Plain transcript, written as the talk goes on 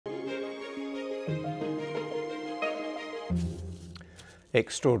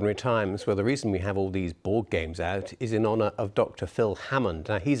Extraordinary times. Well, the reason we have all these board games out is in honour of Dr. Phil Hammond.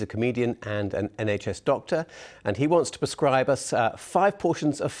 Now, he's a comedian and an NHS doctor, and he wants to prescribe us 5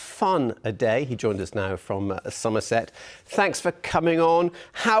 portions of fun a day. He joined us now from Somerset. Thanks for coming on.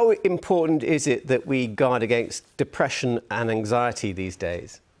 How important is it that we guard against depression and anxiety these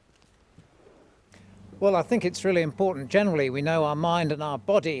days? Well, I think it's really important. Generally, we know our mind and our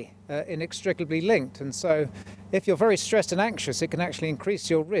body are inextricably linked. And so if you're very stressed and anxious, it can actually increase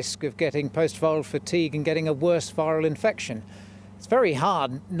your risk of getting post-viral fatigue and getting a worse viral infection. It's very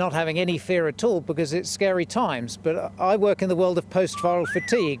hard not having any fear at all because it's scary times. But I work in the world of post-viral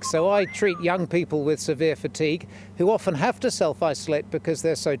fatigue, so I treat young people with severe fatigue who often have to self-isolate because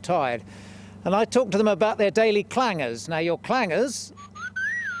they're so tired. And I talk to them about their daily clangers. Now, your clangers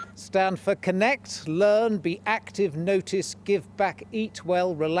stand for connect, learn, be active, notice, give back, eat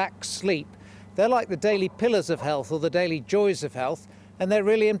well, relax, sleep. They're like the daily pillars of health or the daily joys of health, and they're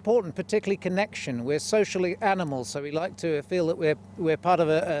really important, particularly connection. We're social animals, so we like to feel that we're part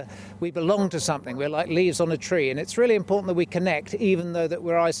of we belong to something. We're like leaves on a tree, and it's really important that we connect even though that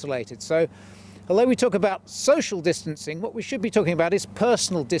we're isolated. So although we talk about social distancing, what we should be talking about is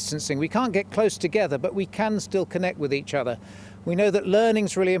personal distancing. We can't get close together, but we can still connect with each other. We know that learning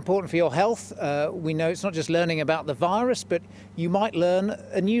is really important for your health. We know it's not just learning about the virus, but you might learn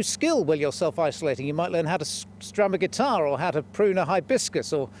a new skill while you're self-isolating. You might learn how to strum a guitar or how to prune a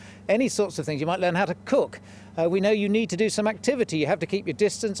hibiscus or any sorts of things. You might learn how to cook. We know you need to do some activity. You have to keep your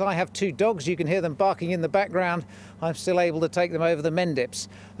distance. I have 2 dogs. You can hear them barking in the background. I'm still able to take them over the Mendips.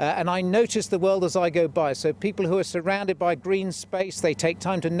 And I notice the world as I go by. So people who are surrounded by green space, they take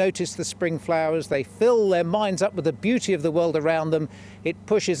time to notice the spring flowers. They fill their minds up with the beauty of the world around them. It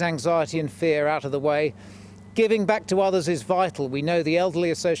pushes anxiety and fear out of the way. Giving back to others is vital. We know the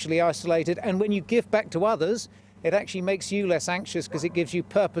elderly are socially isolated. And when you give back to others, it actually makes you less anxious because it gives you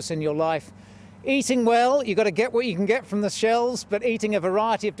purpose in your life. Eating well, you've got to get what you can get from the shelves, but eating a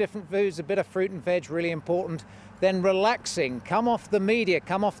variety of different foods, a bit of fruit and veg, really important. Then relaxing, come off the media,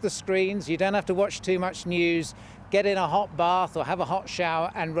 come off the screens. You don't have to watch too much news. Get in a hot bath or have a hot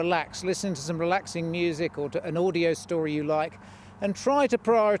shower and relax. Listen to some relaxing music or to an audio story you like. And try to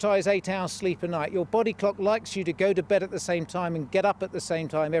prioritise 8 hours sleep a night. Your body clock likes you to go to bed at the same time and get up at the same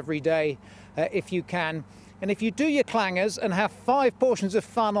time every day if you can. And if you do your clangers and have 5 portions of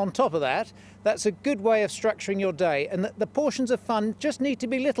fun on top of that, that's a good way of structuring your day. And the portions of fun just need to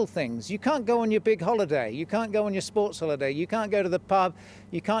be little things. You can't go on your big holiday. You can't go on your sports holiday. You can't go to the pub.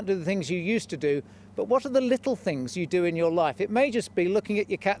 You can't do the things you used to do. But what are the little things you do in your life? It may just be looking at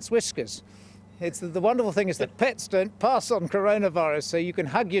your cat's whiskers. It's the wonderful thing is that pets don't pass on coronavirus, so you can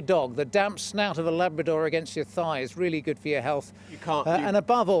hug your dog. The damp snout of a Labrador against your thigh is really good for your health. You can't. And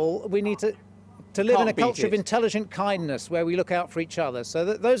above all, we need to live in a culture of intelligent kindness where we look out for each other. So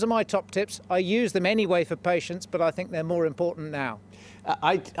those are my top tips. I use them anyway for patients, but I think they're more important now.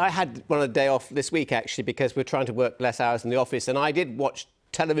 I had one a day off this week, actually, because we're trying to work less hours in the office, and I did watch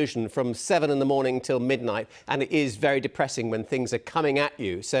television from 7 in the morning till midnight, and it is very depressing when things are coming at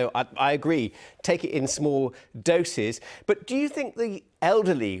you. So I agree, take it in small doses. But do you think the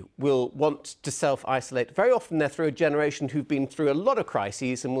elderly will want to self-isolate? Very often they're through a generation who've been through a lot of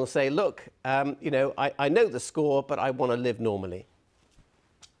crises and will say, look, you know, I know the score, but I want to live normally.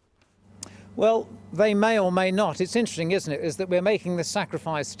 Well, they may or may not. It's interesting, isn't it, is that we're making the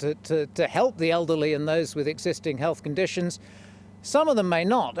sacrifice to help the elderly and those with existing health conditions. Some of them may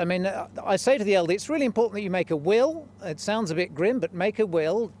not. I mean, I say to the elderly, it's really important that you make a will. It sounds a bit grim, but make a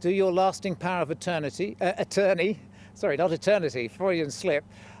will. Do your lasting power of attorney, sorry, not eternity, Freudian slip,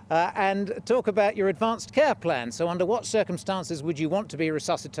 and talk about your advanced care plan. So under what circumstances would you want to be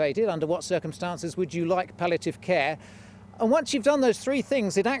resuscitated? Under what circumstances would you like palliative care? And once you've done those 3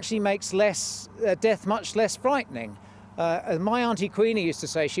 things, it actually makes death much less frightening. My Auntie Queenie used to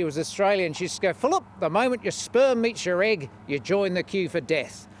say, she was Australian, she used to go, Philip, the moment your sperm meets your egg, you join the queue for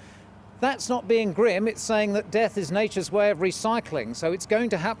death. That's not being grim, it's saying that death is nature's way of recycling, so it's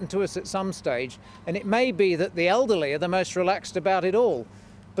going to happen to us at some stage, and it may be that the elderly are the most relaxed about it all.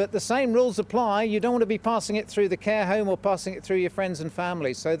 But the same rules apply. You don't want to be passing it through the care home or passing it through your friends and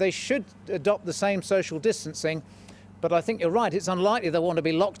family, so they should adopt the same social distancing. But I think you're right, it's unlikely they'll want to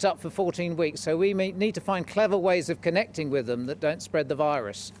be locked up for 14 weeks, so we may need to find clever ways of connecting with them that don't spread the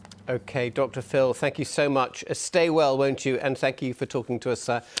virus. OK, Dr. Phil, thank you so much. Stay well, won't you? And thank you for talking to us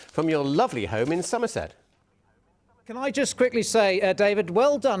from your lovely home in Somerset. Can I just quickly say, David,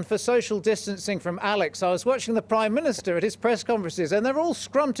 well done for social distancing from Alex. I was watching the Prime Minister at his press conferences and they're all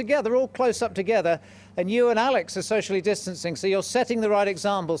scrumped together, all close up together, and you and Alex are socially distancing, so you're setting the right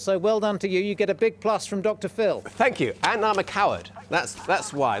example. So well done to you. You get a big plus from Dr. Phil. Thank you. And I'm a coward.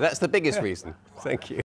 That's why. That's the biggest reason. Thank you.